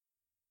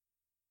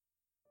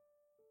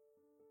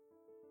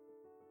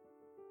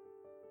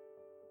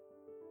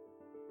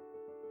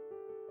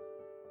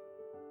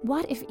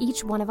What if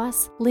each one of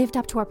us lived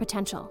up to our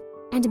potential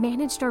and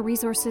managed our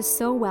resources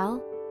so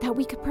well that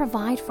we could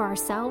provide for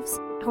ourselves,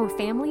 our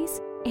families,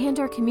 and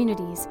our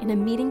communities in a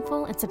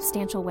meaningful and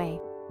substantial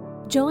way?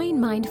 Join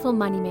Mindful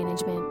Money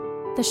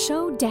Management, the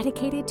show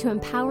dedicated to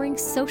empowering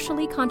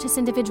socially conscious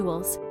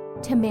individuals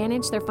to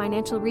manage their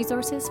financial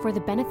resources for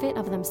the benefit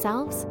of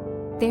themselves,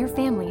 their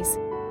families,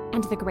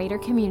 and the greater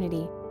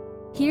community.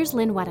 Here's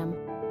Lynn Wedham,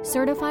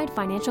 Certified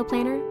Financial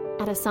Planner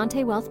at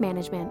Asante Wealth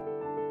Management.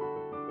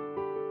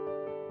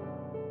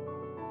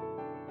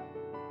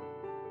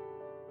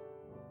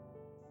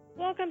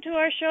 Welcome to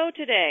our show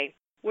today.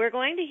 We're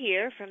going to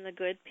hear from the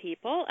good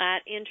people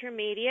at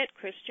Intermediate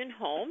Christian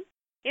Home.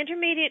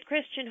 Intermediate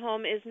Christian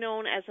Home is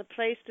known as a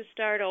place to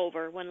start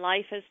over when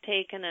life has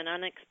taken an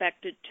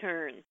unexpected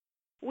turn.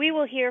 We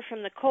will hear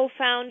from the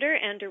co-founder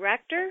and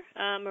director,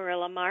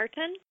 Marilla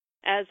Martin,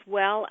 as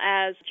well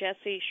as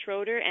Jesse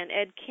Schroeder and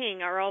Ed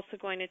King are also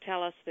going to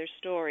tell us their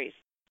stories.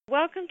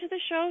 Welcome to the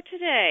show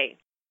today.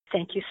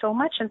 Thank you so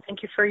much, and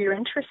thank you for your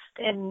interest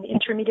in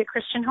Intermediate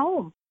Christian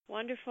Home.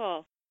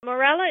 Wonderful.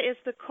 Marilla is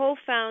the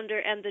co-founder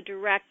and the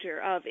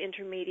director of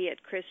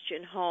Intermediate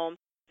Christian Home.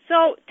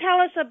 So tell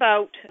us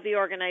about the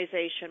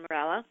organization,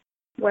 Marilla.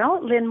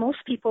 Well, Lynn, most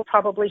people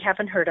probably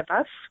haven't heard of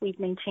us. We've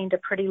maintained a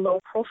pretty low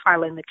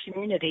profile in the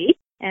community.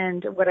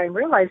 And what I'm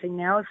realizing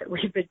now is that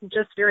we've been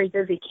just very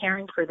busy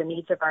caring for the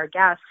needs of our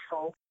guests.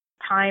 So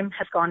time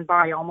has gone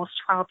by, almost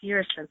 12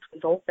 years since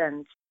we've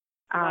opened.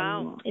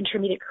 Wow.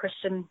 Intermediate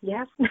Christian,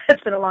 yes,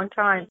 it's been a long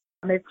time.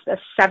 It's a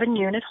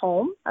 7-unit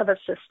home of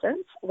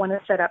assistance. One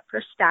is set up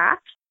for staff.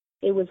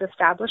 It was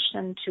established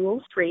in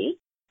 2003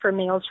 for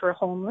males who are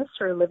homeless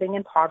or living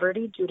in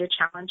poverty due to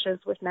challenges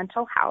with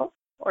mental health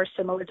or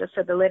similar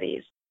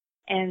disabilities.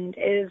 And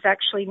it is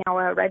actually now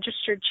a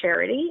registered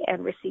charity,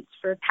 and receipts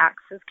for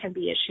taxes can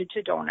be issued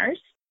to donors.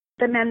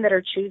 The men that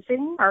are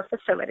choosing our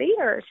facility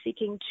are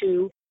seeking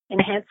to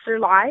enhance their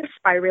lives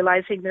by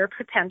realizing their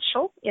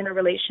potential in a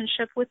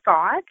relationship with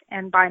God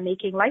and by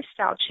making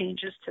lifestyle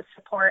changes to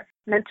support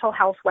mental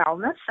health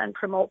wellness and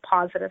promote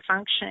positive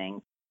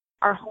functioning.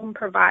 Our home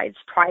provides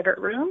private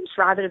rooms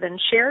rather than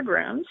shared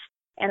rooms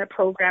and a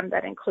program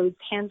that includes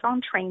hands-on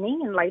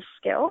training and life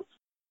skills.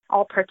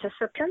 All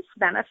participants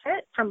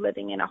benefit from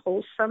living in a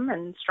wholesome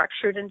and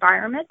structured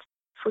environment,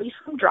 free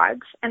from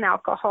drugs and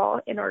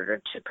alcohol in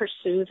order to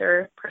pursue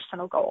their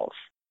personal goals.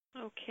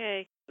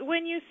 Okay.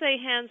 When you say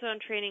hands-on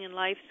training and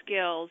life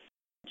skills,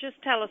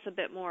 just tell us a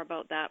bit more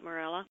about that,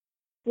 Marilla.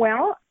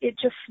 Well, it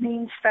just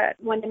means that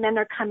when the men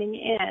are coming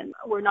in,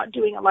 we're not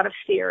doing a lot of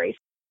theory.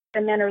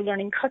 The men are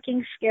learning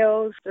cooking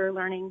skills, they're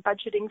learning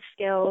budgeting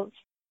skills,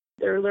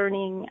 they're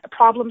learning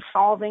problem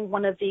solving.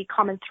 One of the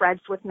common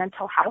threads with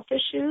mental health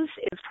issues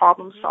is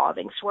problem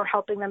solving. So we're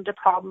helping them to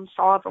problem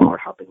solve, or we're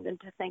helping them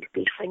to think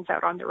these things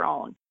out on their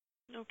own.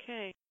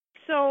 Okay.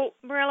 So,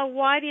 Marilla,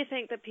 why do you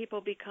think that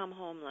people become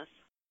homeless?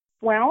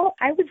 Well,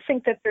 I would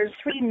think that there's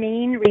 3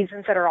 main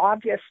reasons that are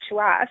obvious to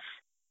us.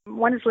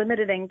 One is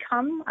limited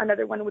income,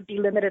 another one would be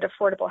limited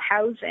affordable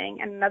housing,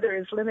 and another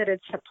is limited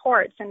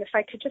supports. And if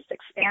I could just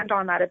expand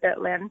on that a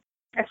bit, Lynn,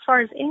 as far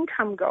as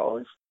income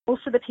goes,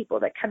 most of the people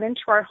that come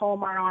into our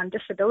home are on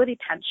disability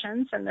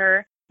pensions, and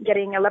they're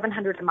getting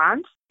 $1,100 a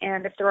month.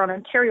 And if they're on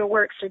Ontario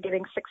Works, they're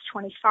getting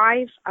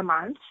 $625 a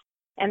month.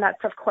 And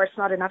that's, of course,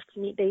 not enough to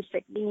meet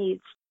basic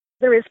needs.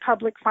 There is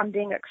public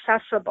funding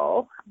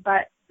accessible,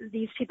 but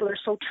these people are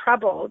so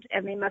troubled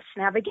and they must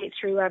navigate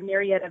through a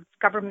myriad of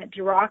government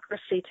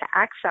bureaucracy to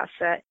access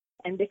it.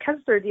 And because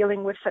they're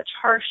dealing with such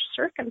harsh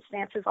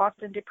circumstances,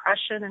 often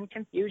depression and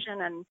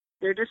confusion, and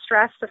they're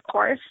distressed, of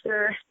course,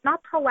 they're not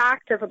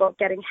proactive about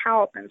getting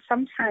help. And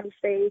sometimes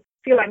they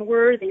feel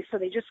unworthy, so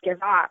they just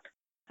give up.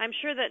 I'm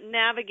sure that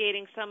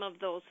navigating some of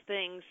those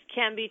things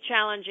can be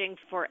challenging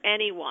for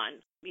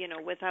anyone,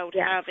 without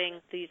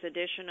having these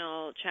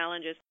additional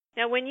challenges.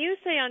 Now, when you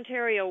say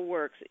Ontario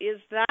Works, is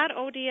that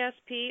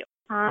ODSP?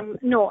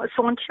 No.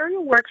 So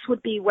Ontario Works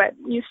would be what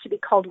used to be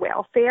called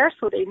welfare,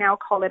 so they now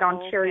call it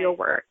Ontario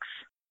Works.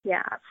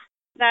 Yes.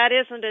 That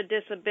isn't a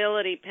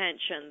disability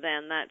pension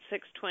then, that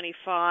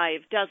 $625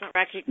 doesn't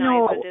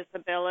recognize a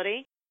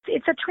disability?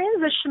 It's a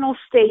transitional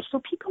stage. So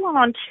people on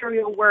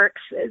Ontario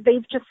Works,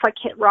 they've just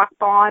hit rock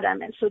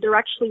bottom, and so they're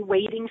actually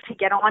waiting to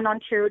get on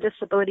Ontario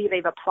Disability.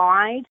 They've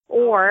applied,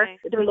 or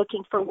they're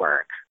looking for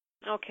work.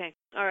 Okay.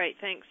 All right.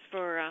 Thanks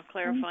for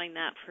clarifying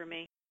that for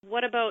me.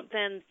 What about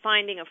then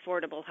finding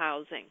affordable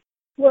housing?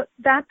 Well,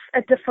 that's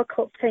a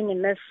difficult thing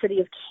in the city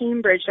of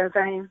Cambridge, as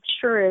I'm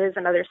sure it is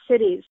in other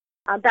cities.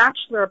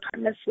 Bachelor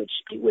apartments, which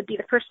would be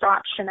the first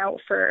option out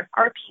for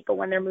our people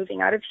when they're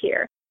moving out of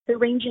here, they're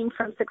ranging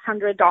from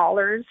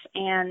 $600,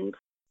 and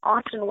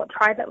often what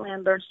private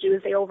landlords do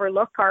is they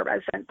overlook our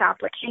residents'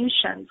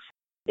 applications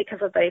because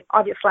of the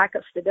obvious lack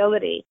of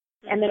stability.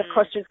 And then, of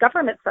course, there's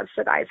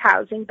government-subsidized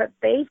housing, but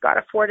they've got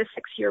a 4 to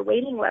 6 year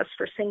waiting list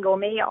for single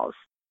males.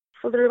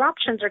 So their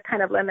options are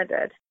kind of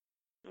limited.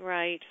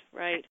 Right.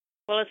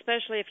 Well,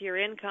 especially if your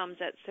income's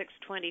at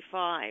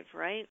 $625,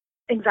 right?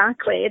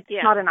 Exactly.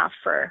 It's not enough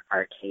for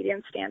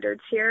Arcadian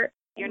standards here.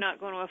 You're not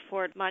going to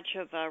afford much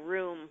of a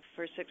room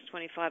for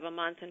 $625 a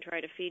month and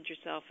try to feed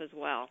yourself as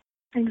well.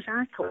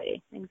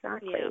 Exactly.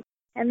 Yeah.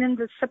 And then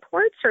the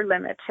supports are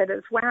limited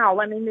as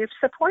well. I mean, the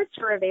supports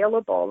are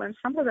available, and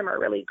some of them are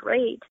really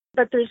great,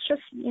 but there's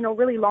just,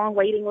 really long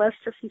waiting lists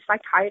to see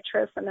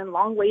psychiatrists, and then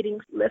long waiting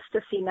lists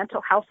to see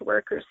mental health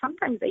workers,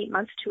 sometimes 8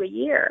 months to a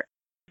year.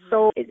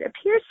 So it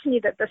appears to me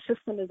that the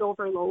system is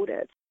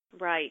overloaded.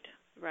 Right.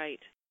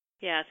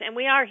 Yes, and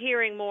we are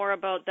hearing more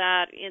about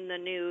that in the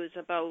news,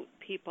 about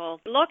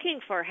people looking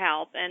for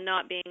help and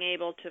not being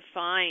able to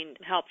find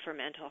help for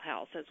mental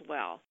health as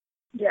well.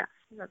 Yes,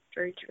 that's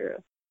very true.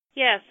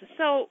 Yes,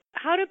 so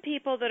how do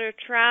people that are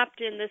trapped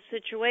in this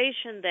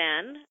situation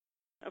then,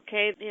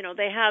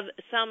 they have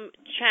some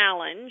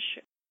challenge,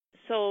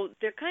 so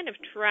they're kind of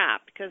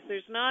trapped because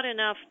there's not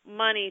enough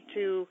money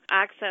to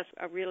access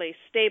a really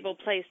stable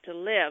place to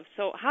live.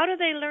 So how do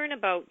they learn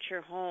about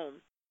your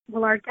home?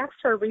 Well, our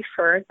guests are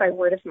referred by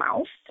word of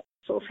mouth,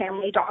 so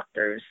family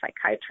doctors,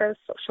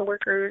 psychiatrists, social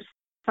workers,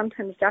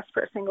 sometimes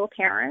desperate single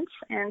parents,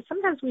 and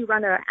sometimes we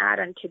run an ad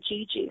on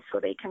Kijiji so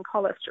they can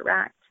call us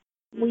direct.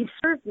 We've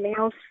served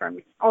males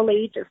from all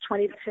ages,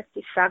 20 to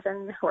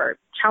 57, who are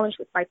challenged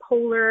with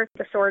bipolar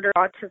disorder,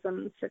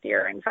 autism,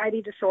 severe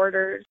anxiety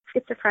disorders,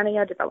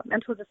 schizophrenia,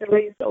 developmental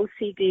disabilities,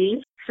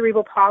 OCD,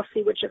 cerebral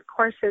palsy, which of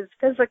course is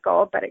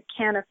physical, but it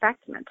can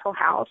affect mental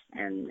health,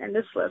 and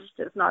this list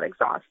is not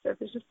exhaustive.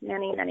 There's just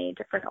many, many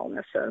different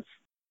illnesses.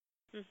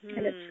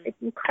 And it's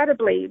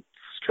incredibly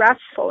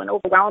stressful and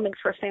overwhelming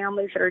for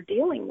families that are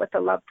dealing with a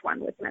loved one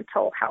with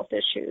mental health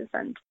issues.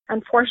 And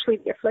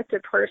unfortunately, the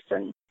afflicted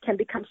person can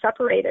become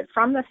separated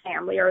from the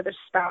family or their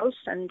spouse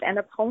and end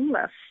up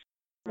homeless.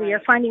 Right. We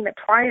are finding that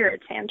prior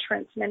to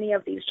entrance, many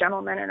of these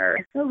gentlemen are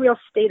in a real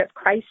state of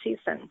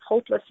crisis and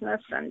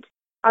hopelessness, and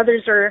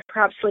others are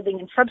perhaps living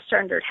in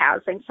substandard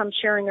housing, some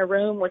sharing a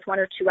room with one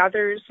or two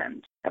others.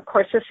 And of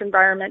course, this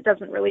environment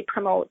doesn't really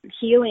promote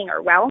healing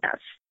or wellness.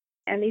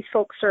 And these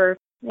folks are,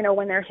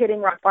 when they're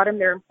hitting rock bottom,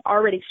 they're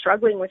already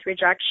struggling with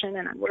rejection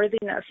and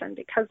unworthiness. And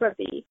because of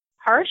the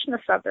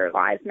harshness of their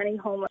lives, many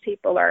homeless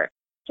people are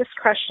just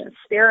crushed in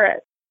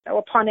spirit. So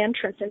upon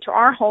entrance into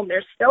our home,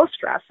 there's still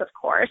stress, of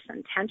course,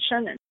 and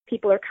tension. And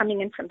people are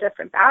coming in from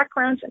different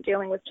backgrounds and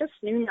dealing with just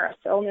numerous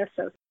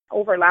illnesses,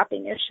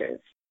 overlapping issues.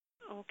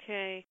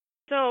 Okay.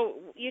 So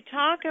you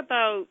talk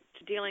about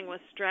dealing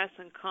with stress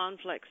and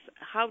conflicts.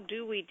 How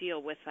do we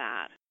deal with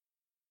that?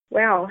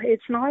 Well,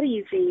 it's not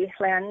easy,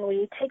 Len.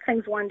 We take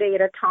things one day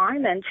at a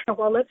time, and,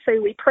 let's say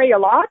we pray a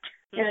lot,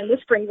 and this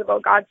brings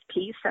about God's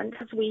peace, and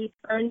as we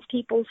earn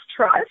people's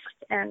trust,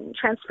 and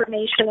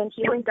transformation and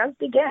healing does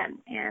begin.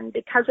 And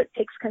because it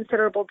takes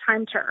considerable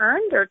time to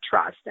earn their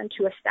trust and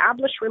to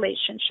establish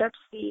relationships,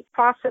 the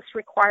process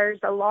requires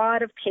a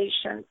lot of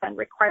patience and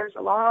requires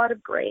a lot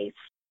of grace.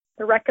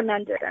 The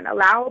recommended and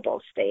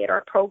allowable stay at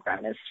our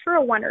program is for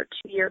a 1 or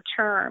 2 year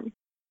term.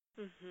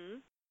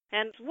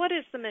 And what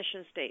is the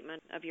mission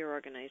statement of your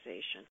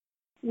organization?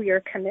 We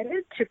are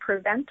committed to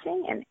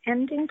preventing and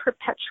ending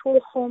perpetual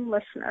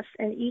homelessness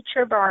in each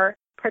of our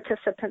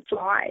participants'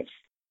 lives.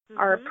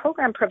 Our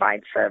program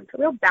provides a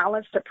real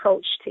balanced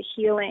approach to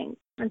healing,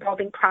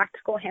 involving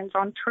practical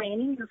hands-on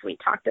training, as we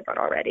talked about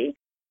already,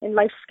 in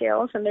life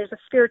skills, and there's a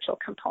spiritual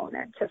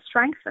component to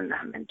strengthen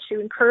them and to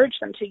encourage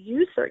them to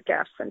use their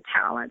gifts and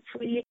talents.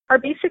 We are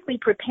basically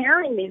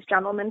preparing these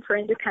gentlemen for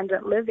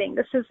independent living.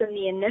 This is in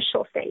the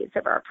initial phase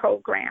of our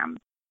program.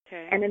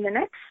 Okay. And in the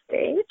next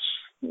stage,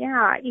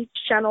 each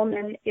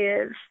gentleman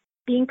is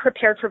being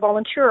prepared for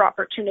volunteer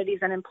opportunities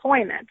and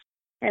employment.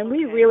 And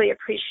we really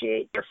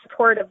appreciate the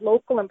support of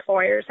local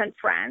employers and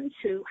friends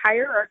who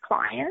hire our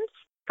clients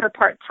for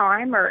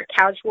part-time or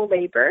casual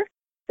labor.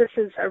 This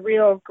is a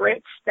real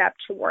great step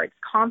towards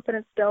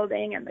confidence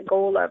building and the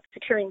goal of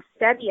securing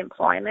steady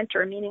employment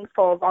or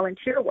meaningful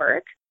volunteer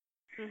work.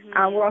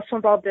 We're also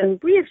involved in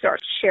resource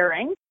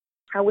sharing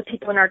with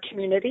people in our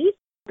community,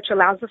 which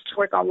allows us to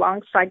work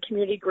alongside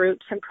community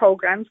groups and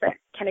programs that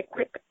can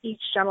equip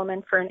each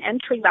gentleman for an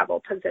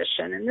entry-level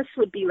position. And this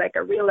would be like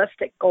a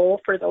realistic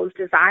goal for those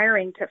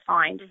desiring to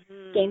find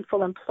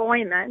gainful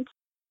employment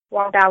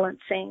while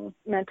balancing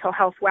mental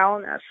health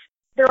wellness.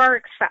 There are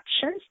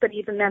exceptions, but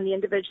even then the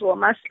individual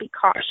must be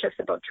cautious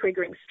about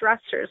triggering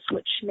stressors,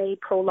 which may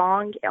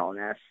prolong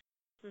illness.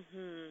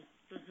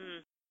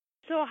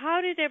 So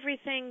how did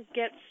everything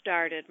get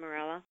started,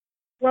 Marilla?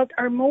 Well,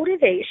 our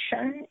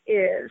motivation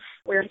is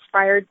we're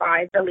inspired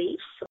by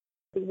beliefs.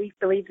 We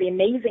believe the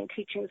amazing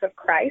teachings of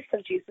Christ,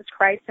 of Jesus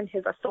Christ, and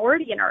his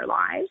authority in our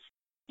lives.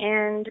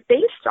 And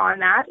based on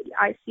that,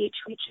 ICH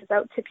reaches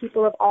out to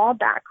people of all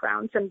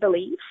backgrounds and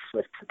beliefs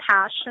with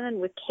compassion and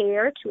with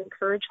care to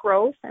encourage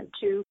growth and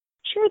to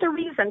share the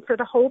reason for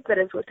the hope that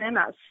is within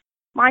us.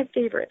 My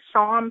favorite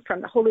psalm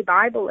from the Holy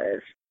Bible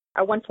is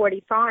Psalm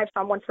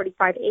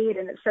 145:8,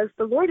 and it says,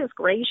 "The Lord is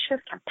gracious,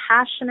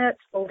 compassionate,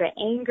 slow to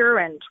anger,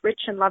 and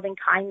rich in loving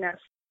kindness.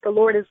 The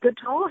Lord is good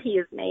to all he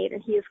has made,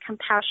 and he has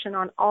compassion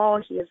on all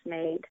he has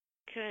made."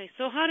 Okay,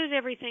 so how did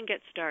everything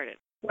get started?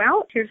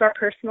 Well, here's our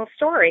personal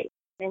story.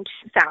 In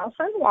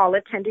 2000, while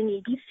attending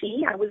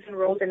EBC, I was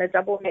enrolled in a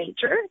double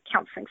major,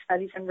 Counseling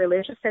Studies and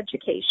Religious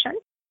Education.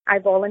 I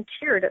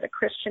volunteered at a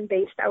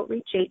Christian-based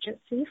outreach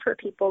agency for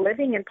people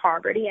living in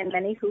poverty and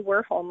many who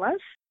were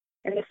homeless,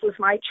 and this was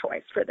my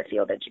choice for the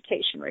field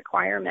education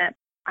requirement.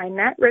 I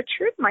met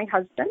Richard, my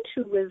husband,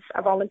 who was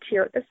a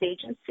volunteer at this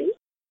agency,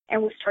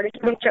 and we started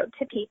to reach out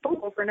to people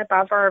over and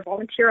above our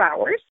volunteer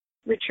hours.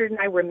 Richard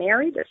and I were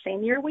married the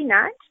same year we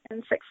met,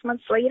 and 6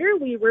 months later,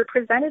 we were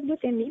presented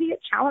with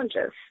immediate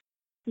challenges.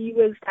 He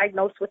was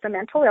diagnosed with a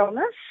mental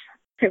illness.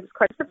 It was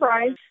quite a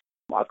surprise.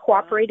 While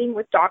cooperating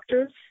with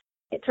doctors,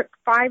 it took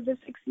 5 to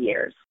 6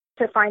 years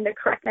to find the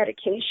correct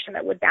medication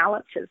that would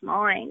balance his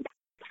mind.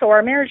 So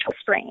our marriage was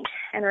strained,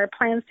 and our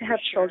plans to have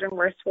children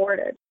were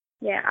thwarted.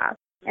 Yeah.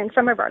 And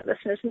some of our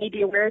listeners may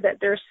be aware that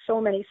there's so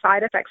many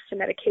side effects to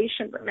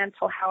medication for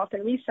mental health.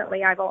 And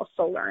recently I've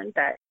also learned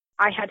that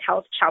I had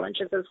health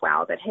challenges as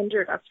well that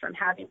hindered us from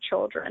having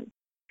children.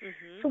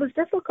 So it was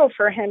difficult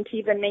for him to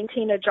even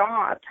maintain a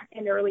job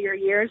in earlier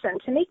years. And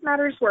to make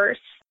matters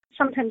worse,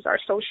 sometimes our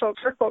social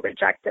circle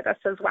rejected us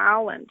as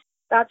well. And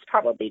that's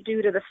probably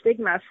due to the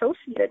stigma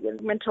associated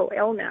with mental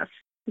illness.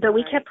 But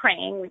we kept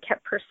praying, we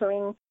kept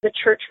pursuing the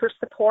church for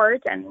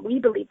support, and we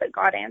believe that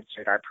God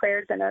answered our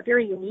prayers in a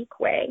very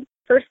unique way.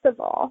 First of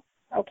all,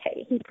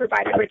 he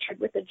provided Richard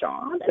with a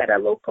job at a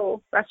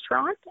local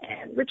restaurant,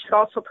 and Richard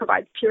also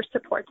provides peer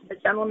support to the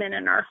gentleman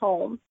in our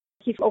home.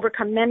 He's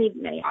overcome many,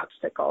 many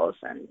obstacles,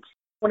 and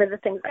one of the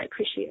things I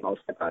appreciate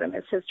most about him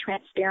is his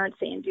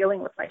transparency in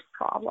dealing with life's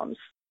problems.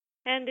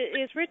 And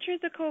is Richard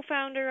the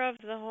co-founder of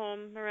the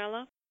home,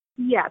 Marilla?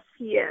 Yes,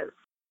 he is.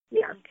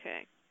 Yes.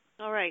 Okay.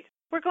 All right.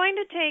 We're going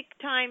to take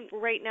time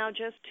right now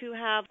just to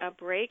have a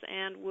break,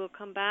 and we'll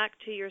come back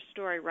to your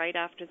story right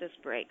after this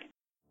break.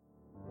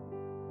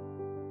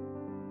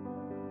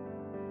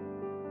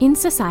 In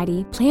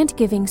society, planned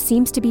giving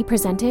seems to be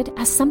presented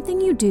as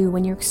something you do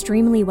when you're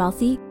extremely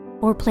wealthy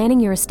or planning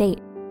your estate.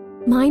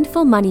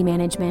 Mindful money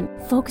management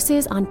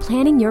focuses on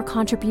planning your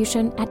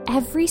contribution at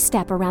every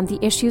step around the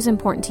issues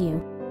important to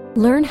you.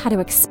 Learn how to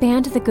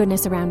expand the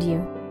goodness around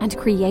you and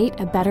create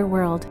a better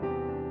world.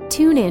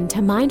 Tune in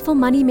to Mindful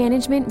Money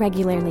Management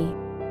regularly.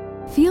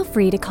 Feel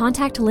free to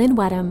contact Lynn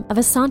Wedham of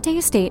Asante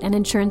Estate and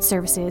Insurance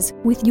Services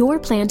with your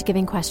planned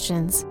giving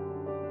questions.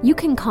 You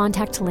can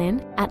contact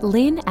Lynn at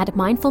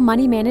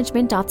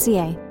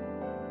lynn@mindfulmoneymanagement.ca.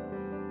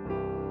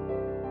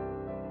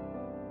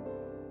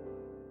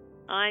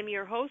 I'm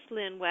your host,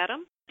 Lynn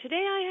Wedham.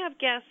 Today I have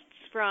guests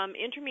from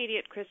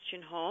Intermediate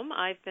Christian Home.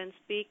 I've been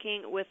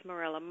speaking with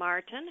Marilla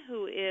Martin,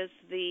 who is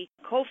the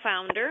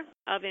co-founder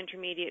of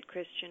Intermediate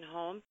Christian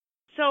Home.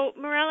 So,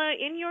 Marilla,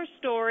 in your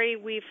story,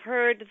 we've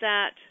heard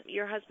that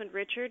your husband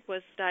Richard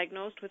was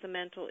diagnosed with a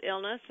mental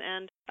illness,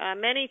 and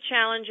many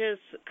challenges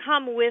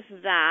come with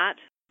that.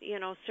 You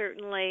know,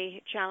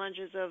 certainly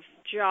challenges of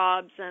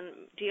jobs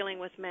and dealing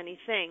with many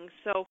things.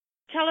 So,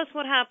 tell us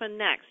what happened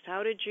next.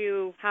 How did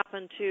you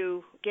happen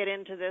to get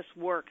into this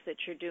work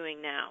that you're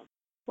doing now?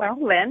 Well,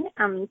 Lynn,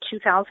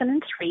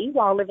 2003,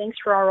 while living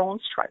through our own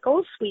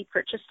struggles, we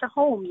purchased a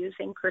home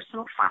using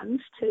personal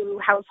funds to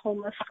house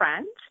homeless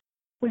friends.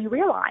 We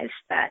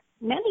realized that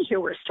many who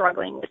were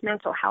struggling with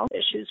mental health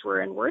issues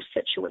were in worse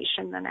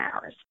situation than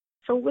ours.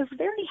 So it was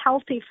very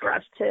healthy for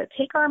us to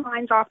take our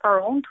minds off our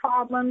own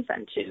problems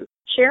and to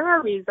share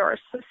our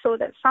resources so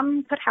that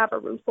some could have a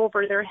roof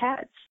over their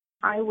heads.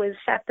 I was,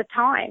 at the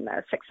time,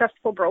 a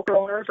successful broker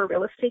owner of a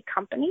real estate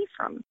company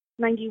from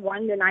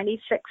 91 to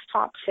 96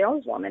 top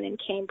saleswoman in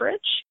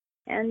Cambridge.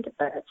 And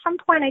at some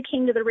point I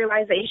came to the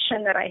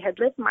realization that I had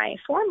lived my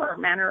former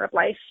manner of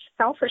life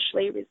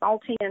selfishly,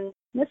 resulting in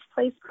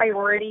misplaced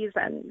priorities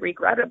and,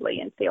 regrettably,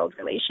 in failed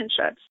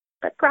relationships.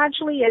 But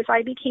gradually, as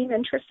I became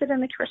interested in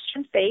the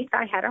Christian faith,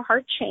 I had a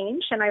heart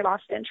change and I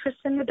lost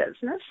interest in the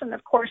business. And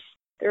of course,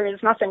 there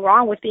is nothing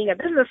wrong with being a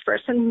business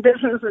person.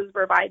 Businesses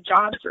provide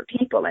jobs for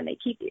people and they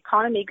keep the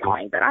economy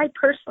going. But I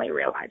personally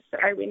realized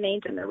that I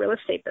remained in the real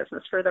estate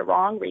business for the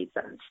wrong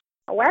reasons.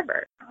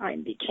 However, I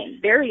became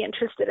very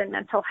interested in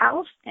mental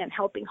health and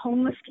helping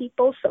homeless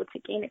people. So to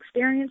gain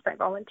experience, I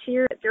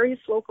volunteered at various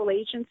local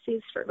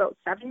agencies for about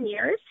 7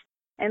 years.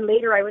 And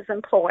later I was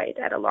employed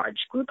at a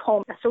large group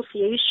home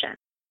association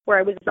where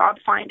I was a job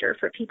finder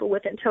for people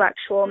with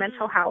intellectual,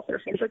 mental health, or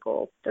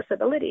physical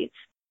disabilities.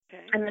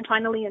 Okay. And then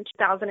finally in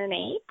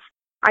 2008,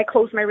 I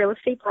closed my real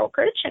estate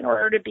brokerage in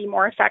order to be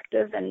more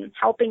effective in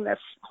helping this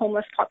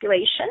homeless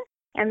population.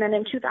 And then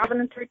in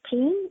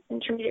 2013,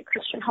 Intermediate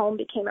Christian Home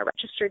became a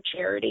registered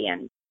charity,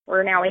 and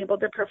we're now able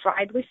to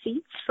provide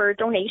receipts for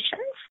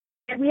donations.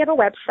 And we have a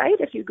website.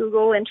 If you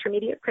Google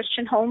Intermediate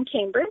Christian Home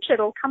Cambridge,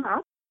 it'll come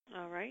up.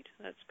 All right,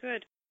 that's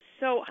good.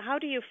 So how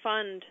do you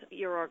fund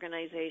your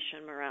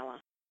organization,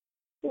 Marilla?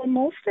 Well,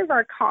 most of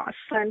our costs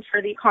and for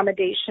the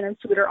accommodation and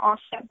food are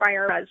offset by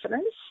our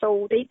residents,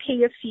 so they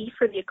pay a fee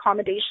for the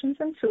accommodations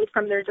and food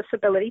from their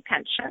disability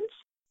pensions.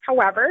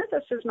 However,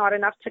 this is not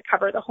enough to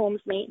cover the home's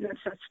maintenance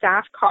and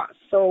staff costs,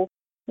 so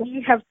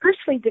we have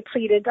personally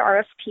depleted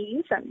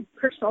RSPs and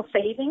personal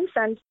savings,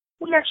 and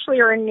we actually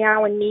are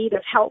now in need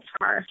of help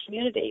from our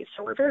community.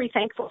 So we're very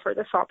thankful for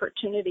this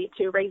opportunity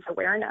to raise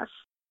awareness.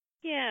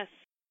 Yes.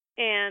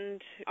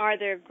 And are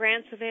there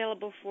grants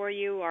available for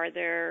you? Are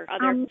there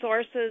other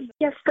sources?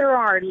 Yes, there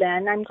are,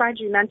 Lynn. I'm glad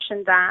you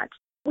mentioned that.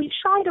 We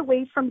shied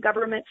away from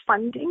government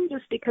funding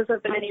just because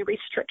of the many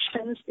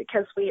restrictions,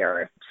 because we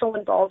are so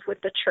involved with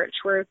the church.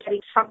 We're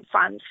getting some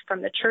funds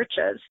from the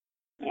churches.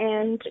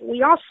 And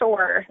we also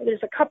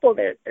there's a couple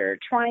that they're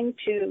trying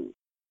to,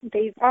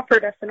 they've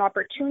offered us an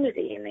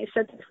opportunity, and they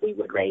said that if we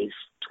would raise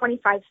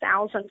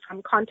 $25,000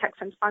 from contacts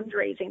and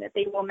fundraising, that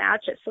they will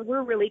match it. So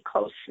we're really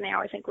close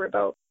now. I think we're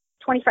about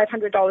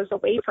 $2,500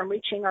 away from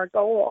reaching our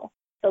goal.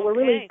 So we're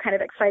really kind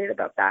of excited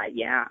about that,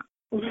 yeah.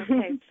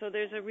 Okay, so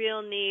there's a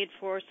real need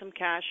for some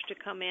cash to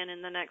come in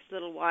the next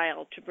little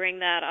while to bring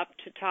that up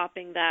to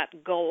topping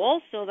that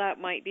goal. So that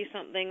might be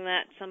something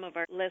that some of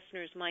our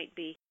listeners might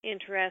be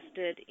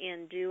interested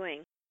in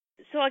doing.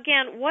 So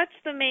again, what's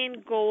the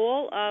main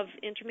goal of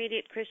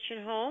Intermediate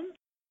Christian Home?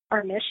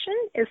 Our mission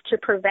is to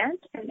prevent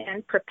and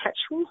end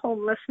perpetual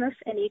homelessness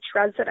in each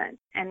resident.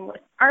 And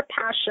with our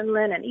passion,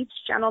 Lynn, and each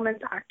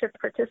gentleman's active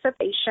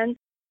participation,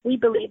 we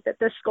believe that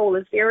this goal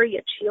is very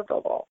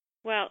achievable.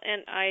 Well,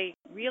 and I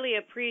really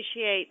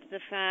appreciate the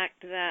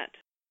fact that,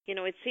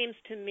 it seems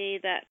to me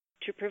that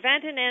to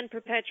prevent and end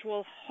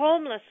perpetual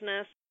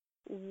homelessness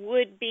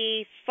would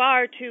be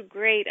far too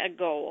great a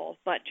goal,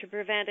 but to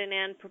prevent and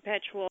end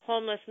perpetual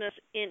homelessness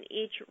in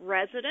each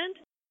resident,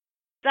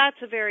 that's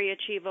a very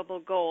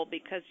achievable goal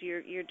because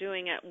you're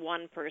doing it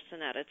one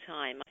person at a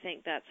time. I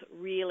think that's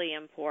really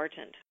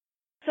important.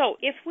 So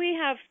if we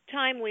have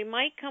time, we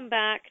might come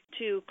back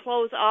to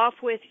close off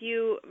with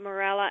you,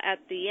 Mirella, at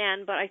the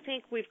end, but I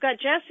think we've got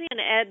Jesse and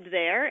Ed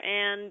there,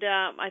 and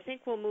I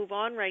think we'll move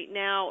on right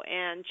now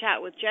and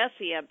chat with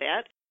Jesse a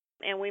bit,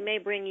 and we may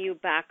bring you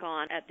back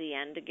on at the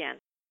end again.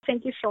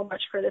 Thank you so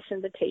much for this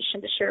invitation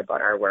to share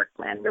about our work,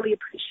 Lynn. Really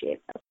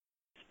appreciate it.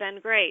 It's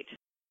been great.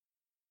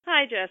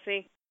 Hi,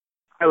 Jesse.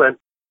 Hi, Lynn.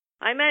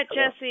 I met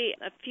Jesse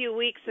a few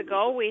weeks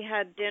ago. We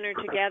had dinner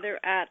together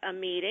at a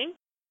meeting.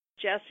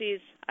 Jesse's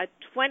a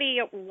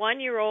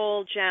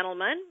 21-year-old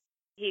gentleman.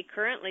 He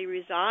currently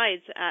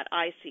resides at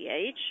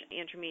ICH,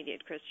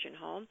 Intermediate Christian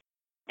Home,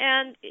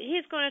 and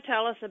he's going to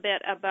tell us a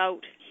bit about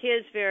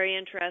his very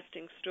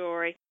interesting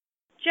story.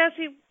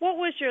 Jesse, what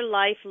was your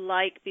life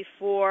like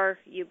before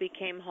you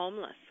became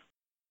homeless?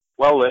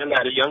 Well, Lynn,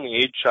 at a young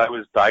age, I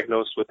was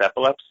diagnosed with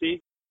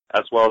epilepsy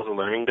as well as a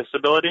learning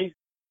disability,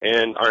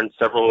 and on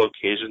several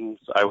occasions,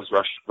 I was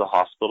rushed to the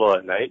hospital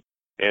at night,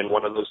 and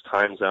one of those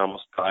times I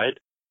almost died.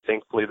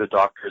 Thankfully, the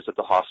doctors at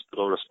the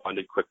hospital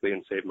responded quickly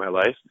and saved my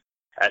life.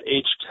 At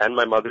age 10,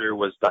 my mother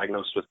was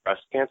diagnosed with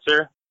breast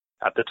cancer.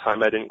 At the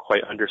time, I didn't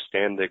quite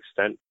understand the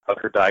extent of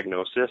her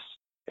diagnosis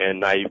and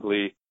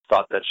naively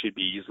thought that she'd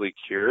be easily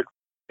cured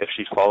if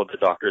she followed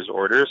the doctor's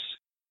orders.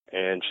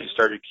 And she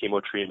started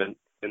chemo treatment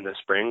in the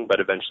spring,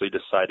 but eventually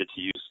decided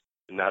to use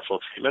natural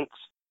treatments.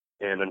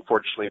 And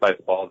unfortunately, by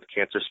fall, the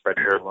cancer spread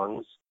to her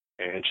lungs,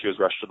 and she was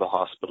rushed to the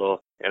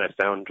hospital. And I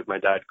found my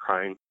dad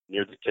crying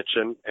near the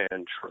kitchen,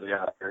 and shortly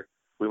after,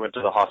 we went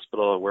to the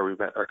hospital where we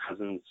met our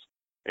cousins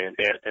and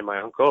aunt and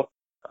my uncle.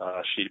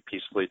 She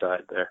peacefully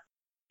died there.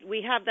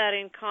 We have that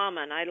in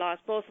common. I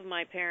lost both of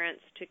my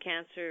parents to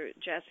cancer,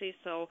 Jesse,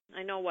 so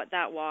I know what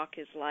that walk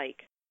is like.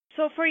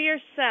 So for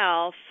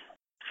yourself,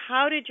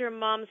 how did your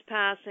mom's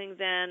passing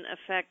then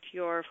affect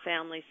your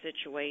family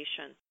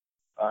situation?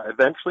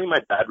 Eventually, my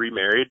dad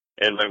remarried,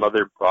 and my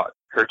mother brought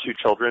her 2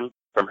 children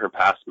from her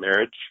past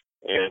marriage,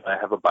 and I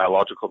have a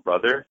biological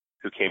brother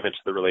who came into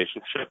the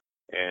relationship,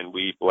 and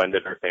we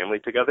blended our family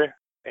together.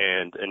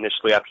 And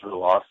initially after the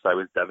loss, I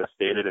was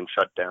devastated and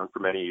shut down for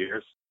many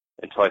years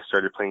until I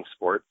started playing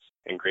sports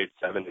in grades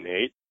 7 and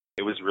 8.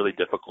 It was really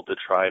difficult to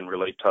try and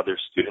relate to other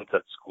students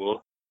at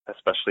school,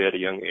 especially at a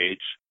young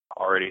age,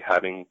 already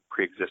having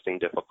pre-existing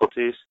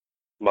difficulties.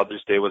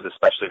 Mother's Day was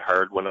especially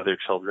hard when other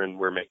children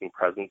were making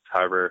presents.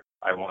 However,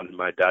 I wanted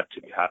my dad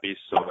to be happy,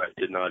 so I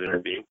did not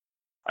intervene.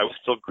 I was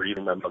still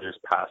grieving my mother's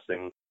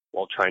passing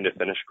while trying to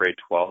finish grade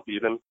 12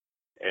 even,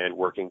 and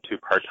working 2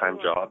 part-time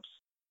jobs.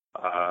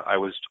 I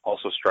was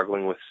also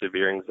struggling with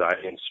severe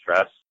anxiety and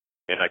stress,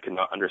 and I could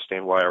not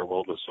understand why our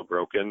world was so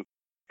broken,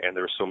 and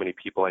there were so many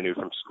people I knew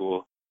from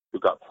school who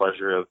got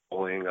pleasure of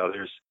bullying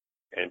others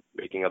and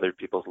making other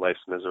people's lives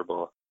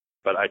miserable.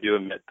 But I do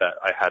admit that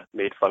I had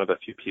made fun of a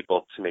few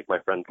people to make my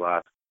friends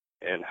laugh,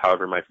 and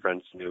however my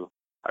friends knew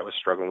I was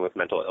struggling with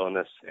mental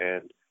illness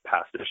and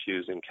past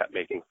issues and kept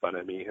making fun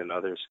of me and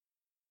others.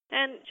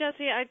 And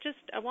Jesse,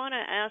 I want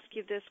to ask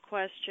you this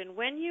question.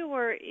 When you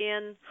were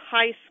in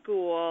high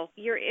school,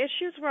 your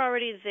issues were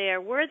already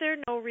there. Were there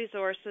no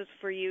resources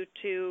for you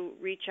to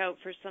reach out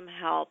for some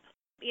help?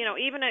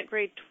 Even at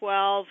grade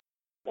 12,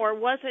 or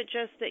was it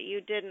just that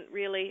you didn't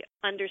really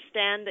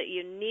understand that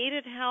you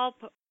needed help?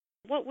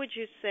 What would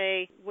you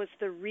say was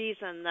the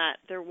reason that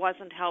there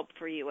wasn't help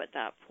for you at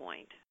that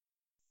point?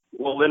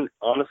 Well, Lynn,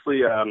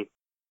 honestly, I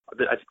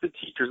think the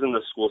teachers in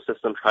the school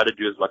system try to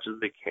do as much as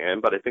they can,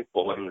 but I think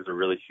bullying is a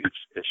really huge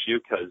issue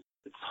because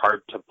it's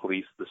hard to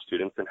police the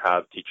students and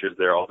have teachers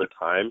there all the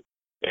time.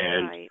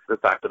 And Right. the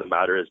fact of the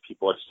matter is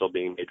people are still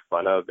being made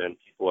fun of and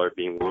people are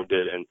being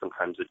wounded, and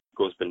sometimes it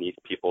goes beneath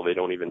people. They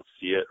don't even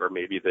see it, or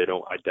maybe they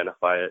don't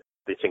identify it.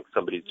 They think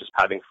somebody's just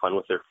having fun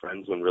with their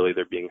friends when really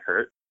they're being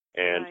hurt.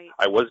 And Right.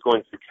 I was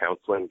going through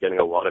counseling, getting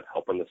a lot of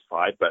help on the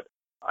side, but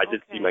I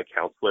did see my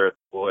counselor at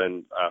school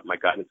and my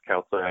guidance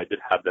counselor. I did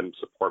have them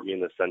support me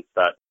in the sense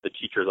that the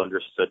teachers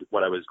understood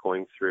what I was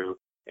going through,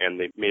 and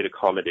they made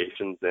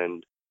accommodations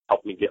and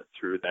helped me get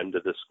through the end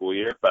of the school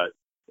year. But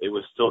it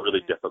was still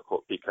really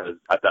difficult because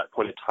at that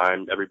point in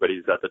time,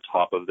 everybody's at the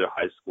top of their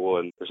high school,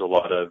 and there's a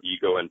lot of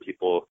ego, and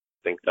people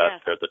think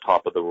that they're at the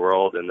top of the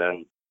world, and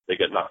then they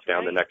get knocked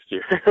down the next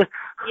year.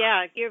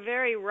 Yeah, you're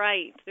very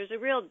right. There's a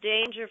real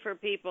danger for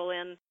people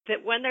in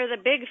that when they're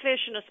the big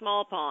fish in a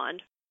small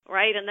pond,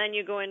 right? And then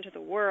you go into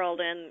the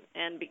world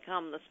and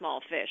become the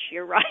small fish.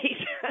 You're right.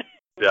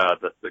 Yeah,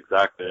 that's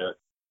exactly it.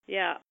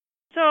 Yeah.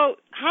 So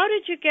how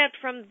did you get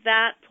from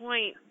that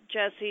point,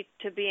 Jesse,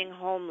 to being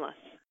homeless?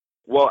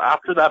 Well,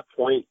 after that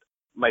point,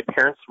 my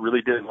parents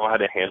really didn't know how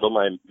to handle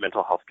my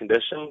mental health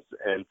conditions,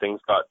 and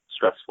things got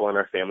stressful in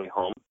our family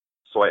home.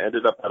 So I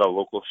ended up at a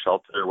local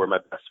shelter where my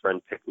best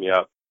friend picked me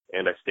up,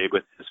 and I stayed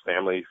with his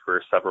family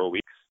for several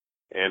weeks.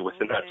 And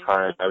within that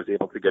time, I was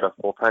able to get a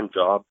full-time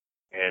job,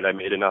 and I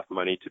made enough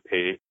money to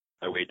pay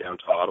my way down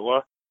to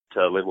Ottawa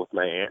to live with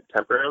my aunt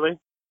temporarily.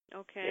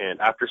 Okay. And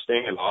after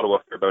staying in Ottawa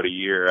for about a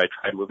year, I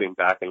tried moving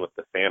back in with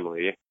the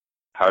family.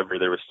 However,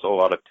 there was still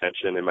a lot of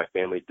tension, and my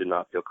family did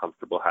not feel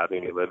comfortable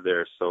having me live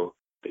there, so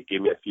they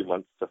gave me a few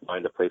months to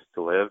find a place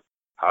to live.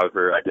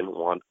 However, I didn't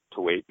want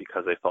to wait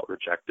because I felt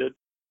rejected.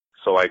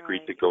 So I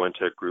agreed to go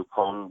into a group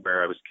home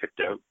where I was kicked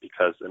out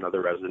because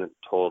another resident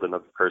told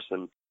another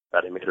person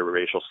that I made a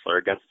racial slur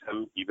against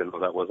him, even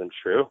though that wasn't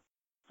true.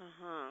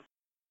 Uh-huh.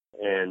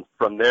 And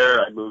from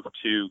there, I moved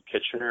to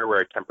Kitchener, where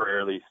I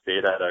temporarily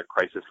stayed at a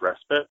crisis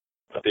respite,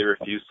 but they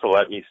refused to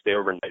let me stay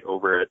overnight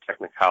over a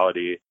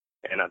technicality.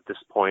 And at this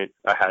point,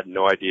 I had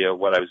no idea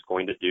what I was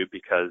going to do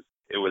because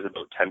it was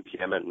about 10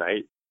 p.m. at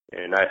night,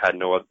 and I had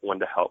no one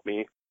to help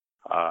me.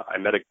 I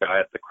met a guy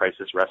at the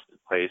crisis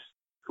respite place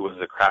who was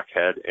a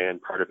crackhead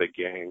and part of a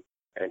gang,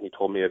 and he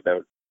told me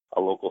about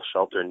a local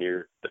shelter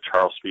near the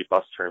Charles Street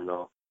bus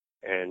terminal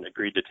and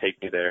agreed to take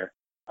me there.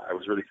 I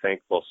was really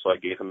thankful, so I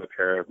gave him a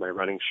pair of my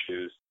running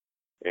shoes,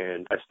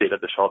 and I stayed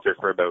at the shelter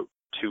for about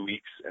 2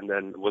 weeks and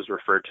then was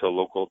referred to a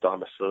local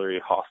domiciliary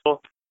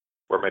hostel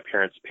where my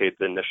parents paid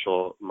the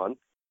initial month,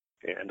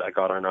 and I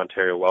got on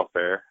Ontario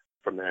welfare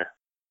from there.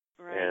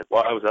 Right. And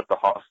while I was at the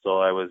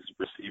hostel, I was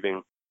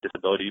receiving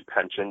disability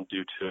pension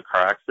due to a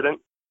car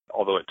accident,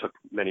 although it took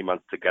many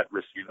months to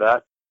receive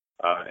that.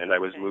 And I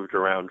was moved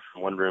around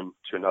from one room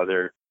to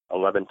another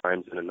 11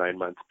 times in a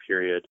 9-month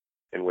period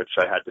in which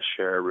I had to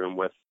share a room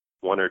with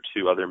 1 or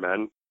 2 other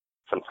men.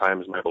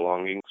 Sometimes my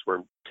belongings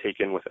were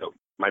taken without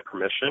my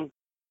permission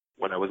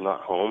when I was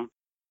not home.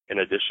 In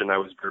addition, I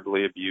was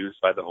verbally abused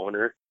by the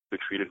owner, who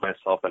treated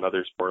myself and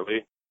others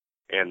poorly.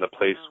 And the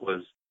place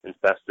was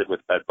infested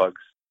with bed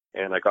bugs,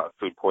 and I got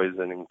food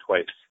poisoning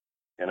twice.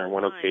 And on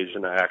one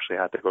occasion, I actually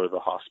had to go to the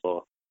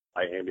hospital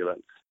by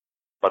ambulance.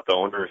 But the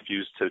owner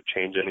refused to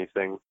change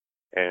anything,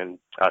 and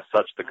as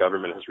such, the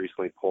government has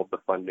recently pulled the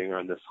funding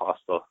on this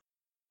hostel.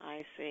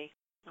 I see.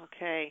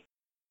 Okay.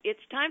 It's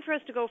time for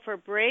us to go for a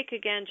break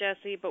again,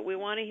 Jesse, but we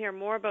want to hear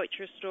more about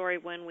your story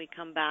when we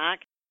come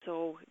back.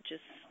 So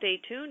just stay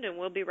tuned, and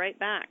we'll be right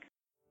back.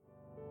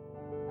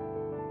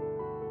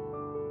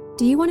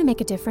 Do you want to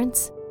make a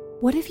difference?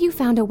 What if you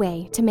found a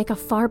way to make a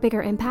far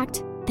bigger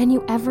impact than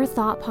you ever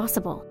thought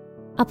possible?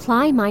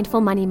 Apply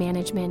mindful money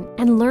management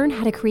and learn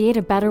how to create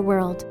a better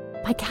world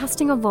by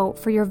casting a vote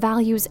for your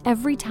values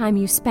every time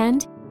you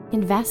spend,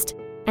 invest,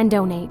 and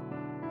donate.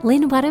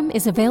 Lynn Wedham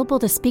is available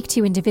to speak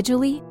to you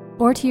individually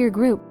or to your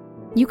group.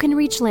 You can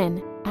reach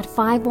Lynn at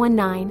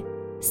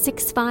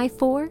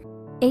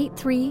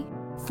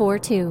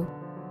 519-654-8342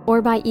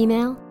 or by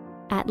email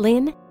at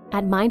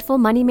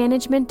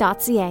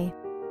lynn@mindfulmoneymanagement.ca.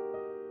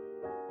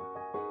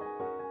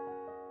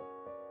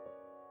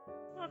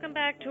 Welcome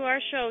back to our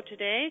show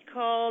today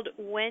called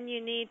When You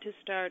Need to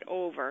Start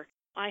Over.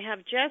 I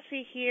have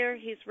Jesse here.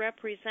 He's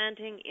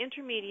representing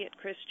Intermediate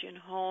Christian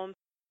Home.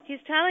 He's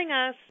telling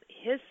us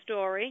his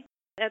story.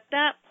 At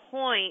that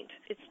point,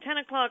 it's 10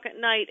 o'clock at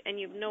night and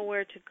you've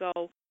nowhere to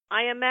go.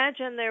 I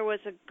imagine there was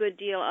a good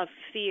deal of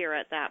fear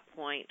at that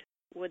point.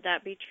 Would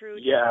that be true,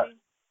 Yeah. Jesse?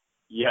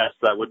 Yes,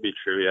 that would be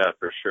true, yeah,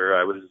 for sure.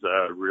 I was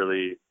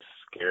really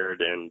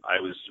scared, and I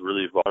was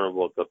really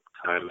vulnerable at the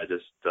time.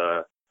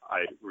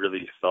 I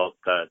really felt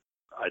that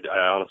I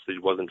honestly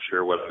wasn't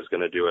sure what I was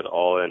going to do at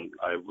all, and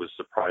I was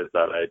surprised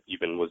that I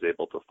even was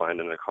able to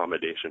find an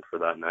accommodation for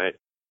that night.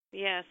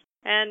 Yes.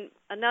 And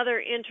another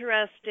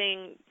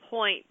interesting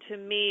point to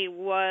me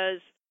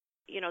was,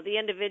 the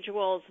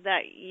individuals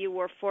that you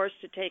were forced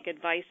to take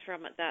advice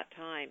from at that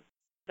time.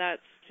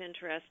 That's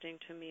interesting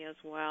to me as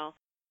well.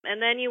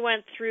 And then you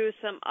went through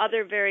some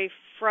other very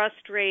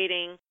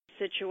frustrating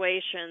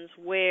situations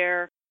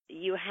where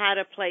you had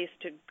a place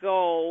to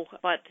go,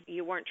 but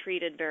you weren't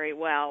treated very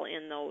well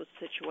in those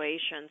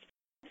situations.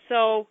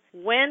 So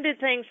when did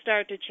things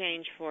start to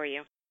change for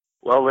you?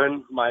 Well,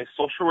 when my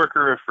social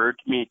worker referred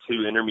me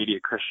to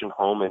Intermediate Christian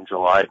Home in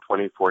July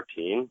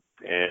 2014,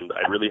 and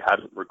I really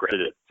haven't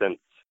regretted it since.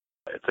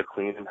 It's a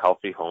clean and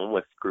healthy home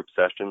with group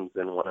sessions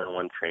and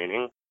one-on-one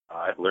training.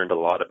 I've learned a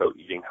lot about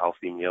eating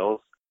healthy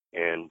meals,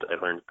 and I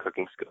learned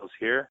cooking skills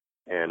here,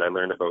 and I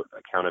learned about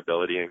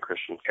accountability and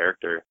Christian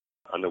character.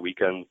 On the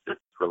weekends, it's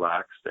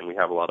relaxed, and we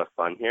have a lot of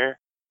fun here.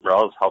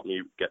 Morel has helped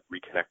me get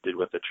reconnected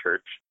with the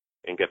church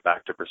and get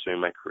back to pursuing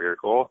my career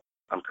goal.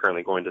 I'm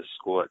currently going to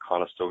school at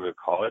Conestoga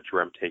College,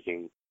 where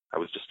I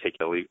was just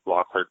taking a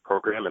law clerk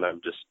program, and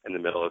I'm just in the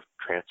middle of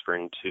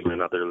transferring to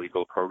another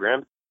legal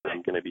program.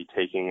 I'm going to be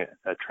taking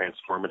a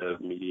transformative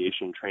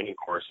mediation training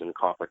course in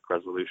conflict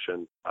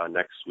resolution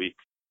next week,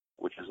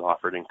 which is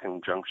offered in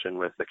conjunction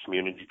with the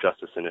Community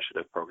Justice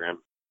Initiative program.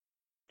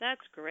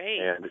 That's great.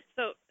 And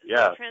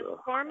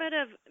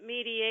transformative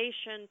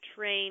mediation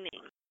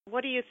training.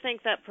 What do you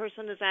think that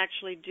person is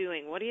actually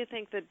doing? What do you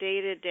think the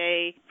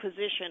day-to-day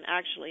position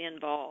actually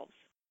involves?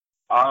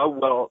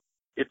 Well,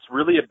 it's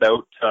really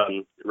about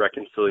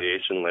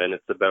reconciliation, Lynn.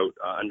 It's about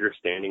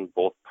understanding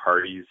both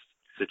parties'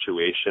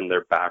 situation,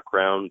 their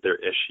background, their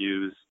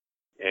issues,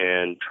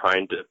 and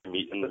trying to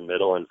meet in the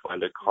middle and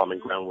find a common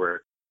ground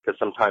because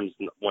sometimes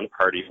one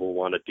party will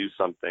want to do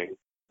something,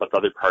 but the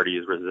other party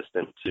is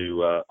resistant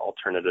to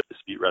alternative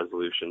dispute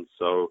resolution.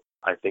 So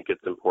I think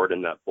it's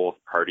important that both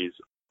parties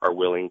are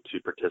willing to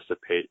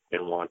participate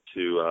and want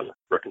to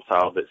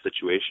reconcile the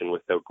situation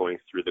without going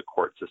through the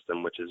court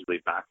system, which is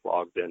really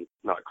backlogged and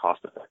not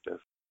cost effective.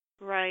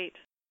 Right.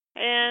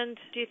 And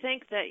do you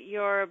think that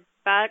your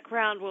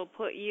background will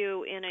put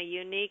you in a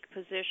unique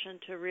position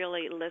to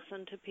really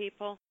listen to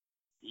people?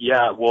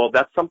 Yeah, well,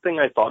 that's something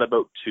I thought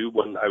about too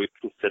when I was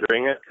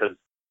considering it, because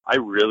I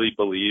really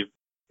believe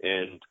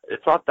in,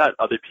 it's not that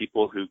other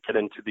people who get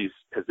into these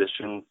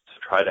positions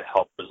to try to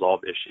help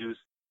resolve issues,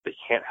 they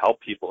can't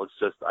help people. It's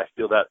just I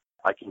feel that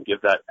I can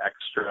give that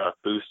extra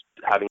boost,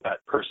 having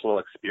that personal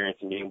experience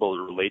and being able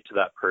to relate to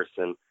that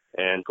person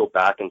and go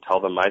back and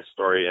tell them my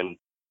story and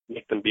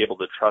make them be able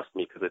to trust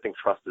me, because I think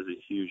trust is a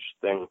huge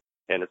thing.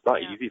 And it's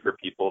not easy for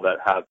people that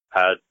have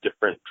had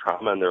different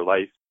trauma in their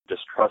life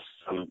just trust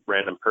some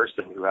random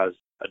person who has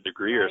a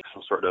degree or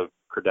some sort of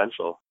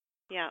credential.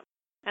 Yeah.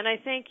 And I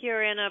think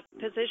you're in a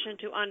position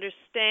to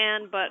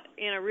understand, but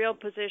in a real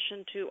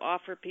position to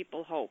offer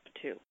people hope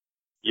too.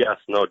 Yes,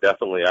 no,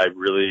 definitely. I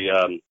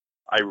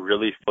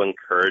really feel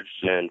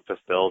encouraged and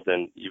fulfilled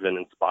and even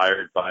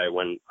inspired by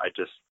when I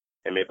just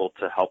am able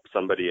to help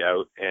somebody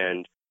out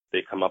and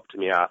they come up to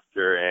me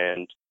after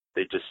and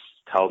they just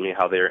tell me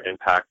how they're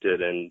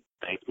impacted and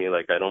thank me.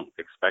 Like, I don't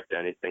expect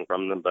anything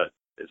from them, but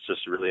it's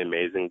just really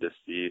amazing to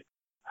see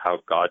how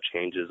God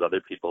changes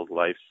other people's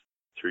lives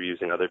through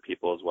using other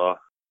people as well.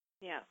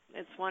 Yeah,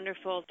 it's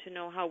wonderful to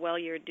know how well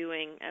you're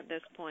doing at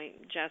this point,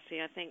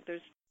 Jesse. I think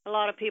there's a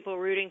lot of people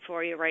rooting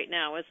for you right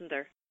now, isn't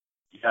there?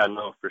 Yeah,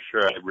 no, for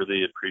sure. I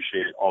really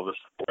appreciate all the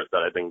support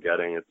that I've been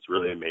getting. It's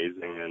really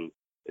amazing, and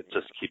it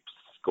just keeps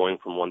going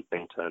from one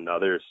thing to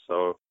another.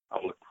 So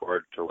I'll look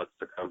forward to what's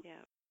to come.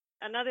 Yeah.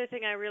 Another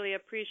thing I really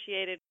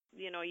appreciated,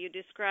 you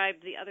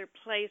described the other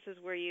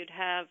places where you'd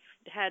have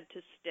had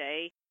to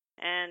stay,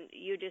 and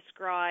you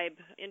describe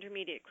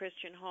Intermediate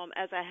Christian Home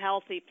as a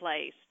healthy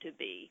place to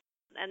be.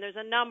 And there's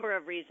a number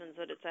of reasons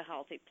that it's a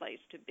healthy place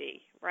to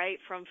be, right?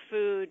 From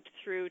food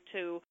through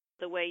to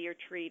the way you're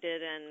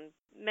treated and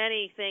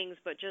many things,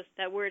 but just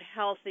that word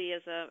healthy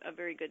is a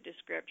very good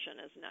description,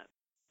 isn't it?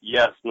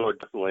 Yes, no,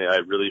 definitely. I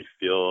really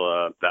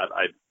feel that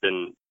I've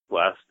been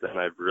blessed and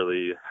I've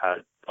really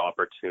had the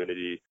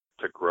opportunity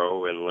to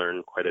grow and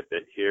learn quite a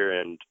bit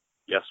here. And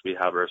yes, we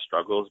have our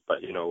struggles,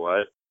 but you know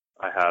what?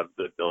 I have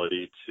the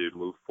ability to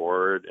move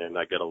forward and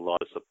I get a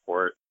lot of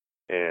support.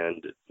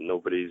 And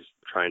nobody's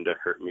trying to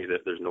hurt me, that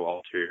there's no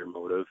ulterior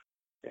motive,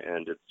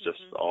 and it's just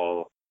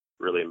all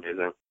really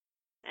amazing.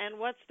 And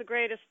what's the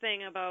greatest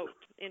thing about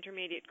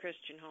Intermediate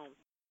Christian Home?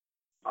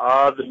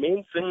 The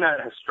main thing that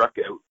has struck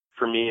out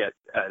for me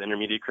at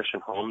Intermediate Christian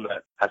Home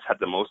that has had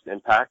the most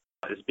impact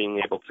is being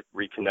able to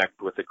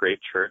reconnect with a great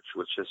church,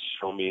 which has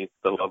shown me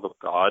the love of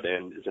God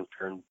and has in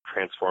turn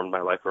transformed my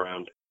life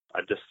around.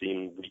 I've just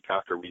seen week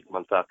after week,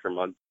 month after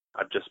month,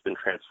 I've just been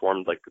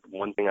transformed, like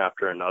one thing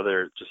after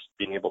another, just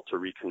being able to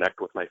reconnect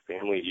with my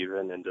family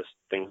even, and just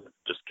things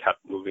just kept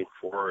moving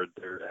forward.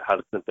 There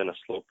hasn't been a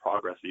slow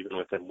progress. Even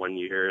within 1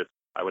 year,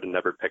 I would have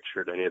never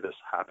pictured any of this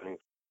happening.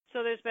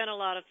 So there's been a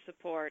lot of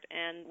support,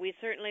 and we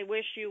certainly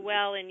wish you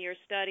well in your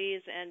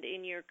studies and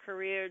in your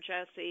career,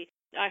 Jesse.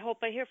 I hope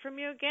I hear from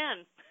you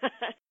again.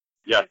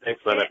 Yeah, thanks,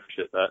 Lynn. I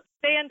appreciate that.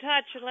 Stay in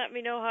touch and let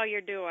me know how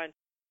you're doing.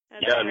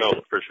 That's great. No,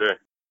 for sure.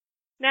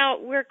 Now,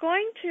 we're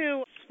going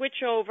to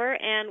switch over,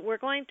 and we're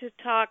going to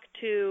talk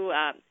to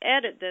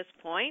Ed at this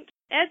point.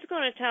 Ed's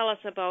going to tell us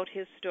about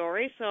his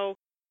story. So,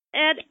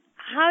 Ed,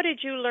 how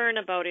did you learn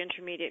about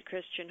Intermediate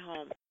Christian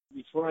Home?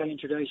 Before I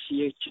entered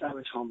ICH, I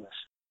was homeless.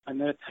 I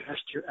met a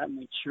pastor at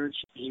my church,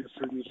 and he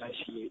referred me to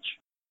ICH.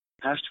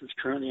 The pastor was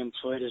currently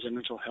employed as a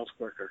mental health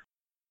worker.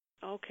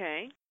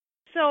 Okay.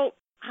 So,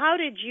 how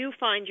did you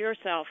find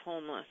yourself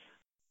homeless?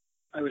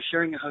 I was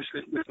sharing a house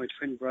with my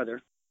twin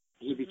brother.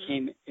 He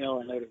became ill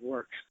and out of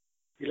work.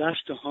 We lost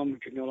the home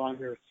and could no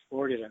longer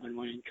afford it on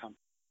one income.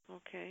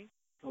 Okay.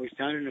 But we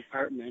found an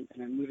apartment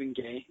on a moving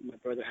day, and my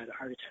brother had a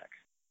heart attack.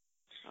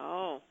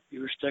 Oh. We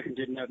were stuck and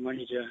didn't have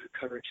money to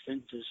cover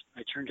expenses.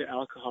 I turned to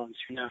alcohol and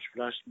soon after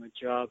lost my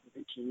job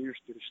of 18 years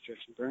due to stress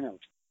and burnout.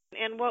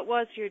 And what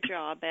was your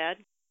job, Ed?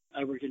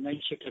 I worked a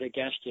night shift at a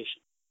gas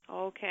station.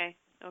 Okay.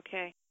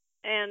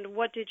 And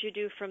what did you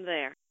do from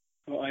there?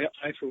 Well, I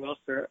applied for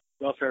welfare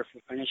for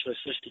financial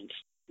assistance,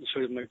 and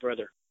so did my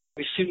brother.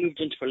 We soon moved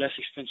into a less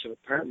expensive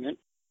apartment,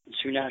 and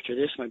soon after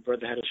this, my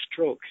brother had a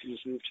stroke and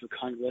was moved to a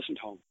convalescent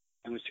home.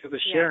 And with two of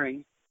us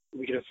sharing,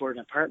 we could afford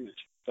an apartment.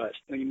 But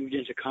when you moved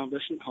into a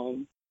convalescent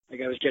home,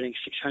 like I was getting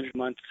 $600 a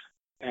month,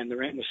 and the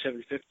rent was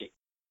 $750.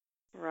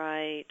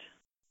 Right.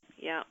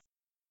 Yeah.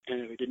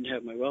 And if we didn't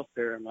have my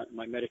welfare,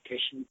 my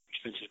medication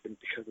expenses wouldn't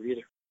be covered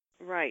either.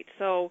 Right.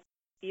 So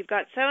you've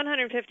got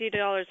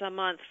 $750 a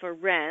month for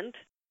rent.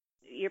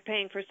 You're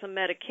paying for some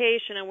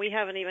medication, and we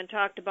haven't even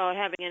talked about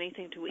having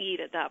anything to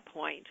eat at that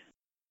point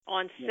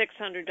on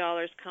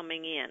 $600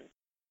 coming in.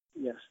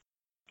 Yes.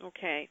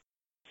 Okay.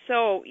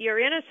 So you're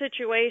in a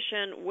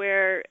situation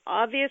where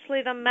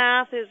obviously the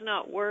math is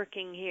not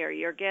working here.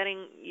 You're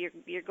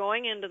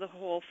going into the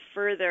hole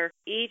further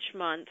each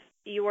month.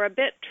 You were a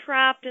bit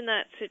trapped in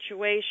that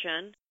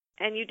situation,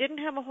 and you didn't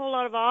have a whole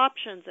lot of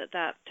options at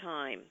that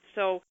time.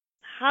 So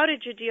how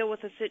did you deal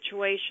with the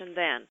situation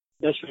then?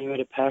 That's when I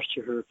met a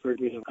pastor who referred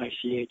me to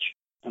ICH,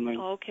 and my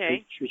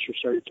future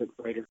started to look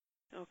brighter.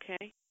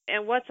 Okay.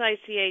 And what's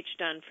ICH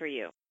done for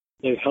you?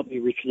 They helped me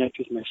reconnect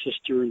with my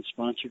sister and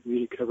sponsored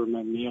me to cover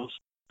my meals.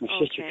 My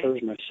sister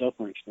covers my cell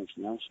phone expense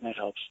now, so that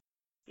helps.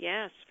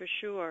 Yes, for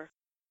sure.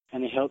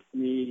 And they helped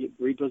me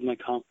rebuild my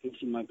confidence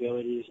in my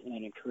abilities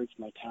and encourage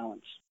my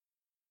talents.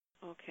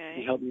 Okay.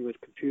 They helped me with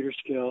computer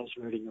skills,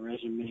 writing a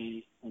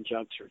resume, and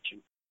job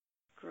searching.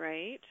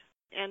 Great.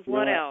 And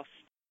what else?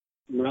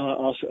 Morella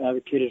also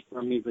advocated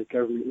for me with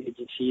government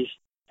agencies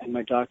and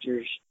my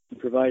doctors and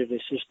provided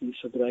assistance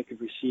so that I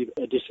could receive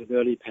a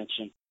disability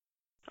pension.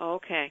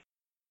 Okay.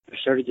 I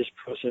started this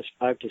process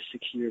 5 to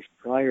 6 years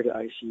prior to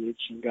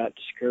ICH and got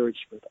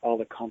discouraged with all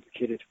the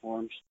complicated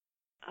forms.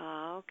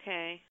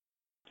 Okay.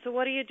 So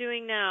what are you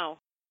doing now?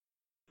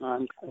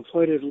 I'm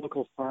employed at a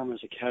local farm as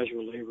a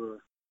casual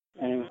laborer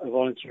and a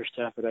volunteer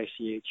staff at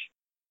ICH.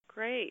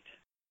 Great.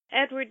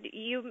 Edward,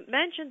 you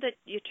mentioned that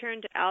you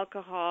turned to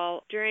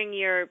alcohol during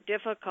your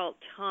difficult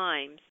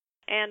times,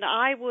 and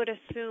I would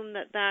assume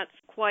that that's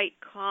quite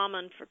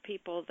common for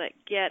people that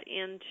get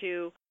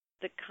into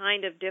the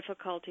kind of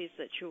difficulties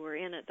that you were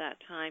in at that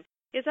time.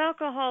 Is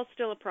alcohol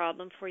still a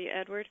problem for you,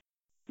 Edward?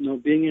 No,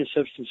 being in a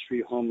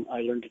substance-free home,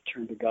 I learned to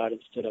turn to God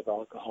instead of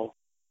alcohol.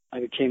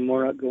 I became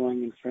more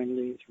outgoing and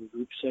friendly through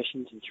group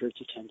sessions and church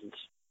attendance.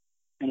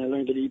 And I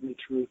learned that even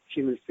through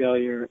human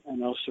failure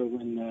and also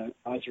when the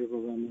odds are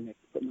overwhelming, I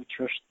can put my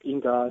trust in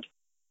God,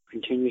 who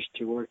continues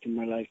to work in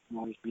my life and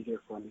always be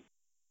there for me.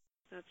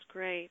 That's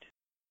great.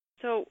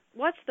 So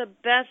what's the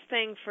best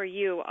thing for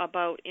you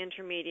about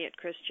Intermediate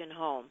Christian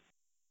Home?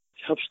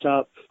 To help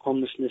stop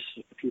homelessness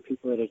a few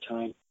people at a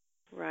time.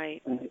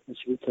 Right. It's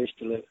a good place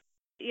to live.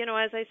 You know,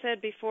 as I said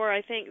before,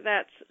 I think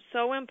that's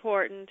so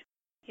important,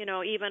 you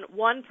know, even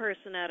one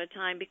person at a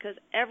time, because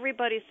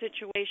everybody's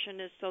situation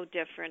is so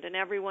different and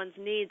everyone's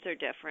needs are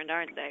different,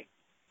 aren't they?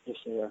 Yes,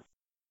 they are.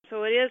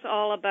 So it is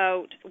all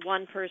about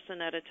one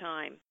person at a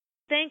time.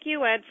 Thank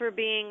you, Ed, for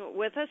being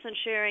with us and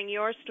sharing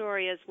your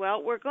story as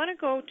well. We're going to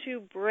go to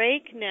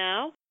break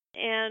now,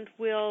 and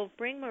we'll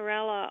bring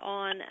Morella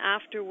on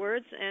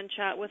afterwards and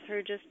chat with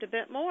her just a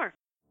bit more.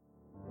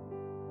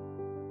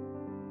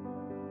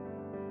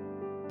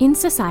 In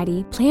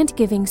society, planned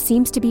giving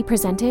seems to be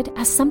presented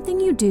as something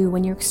you do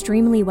when you're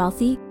extremely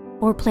wealthy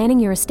or planning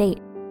your estate.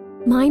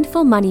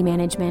 Mindful money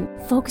management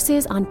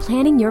focuses on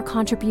planning your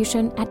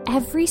contribution at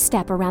every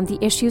step around the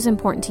issues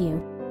important to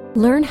you.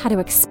 Learn how to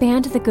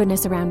expand the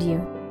goodness around you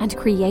and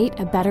create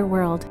a better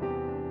world.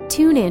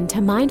 Tune in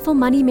to Mindful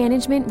Money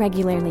Management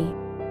regularly.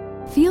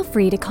 Feel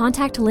free to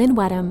contact Lynn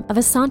Wedham of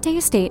Asante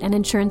Estate and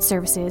Insurance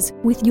Services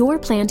with your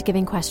planned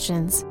giving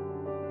questions.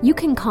 You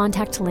can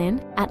contact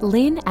Lynn at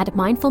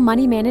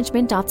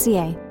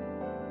lynn@mindfulmoneymanagement.ca.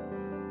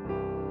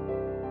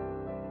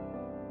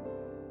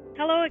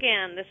 Hello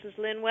again, this is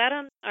Lynn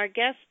Wedham. Our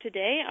guests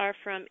today are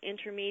from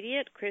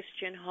Intermediate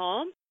Christian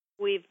Home.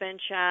 We've been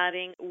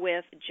chatting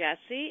with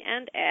Jesse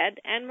and Ed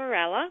and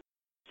Morella.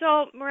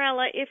 So,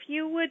 Morella, if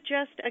you would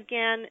just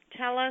again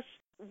tell us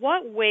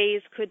what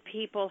ways could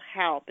people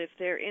help if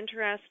they're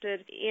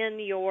interested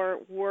in your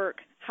work?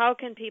 How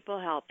can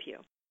people help you?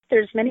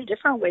 There's many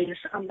different ways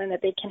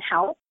that they can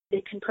help.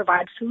 They can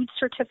provide food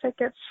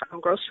certificates from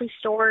grocery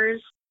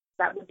stores.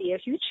 That would be a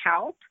huge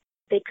help.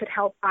 They could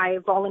help by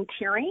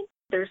volunteering.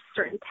 There's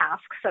certain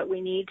tasks that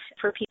we need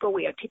for people.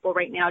 We have people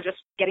right now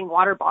just getting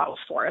water bottles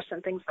for us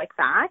and things like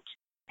that.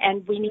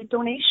 And we need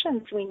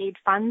donations. We need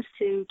funds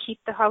to keep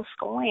the house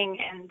going.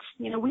 And,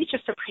 you know, we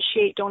just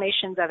appreciate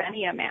donations of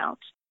any amount.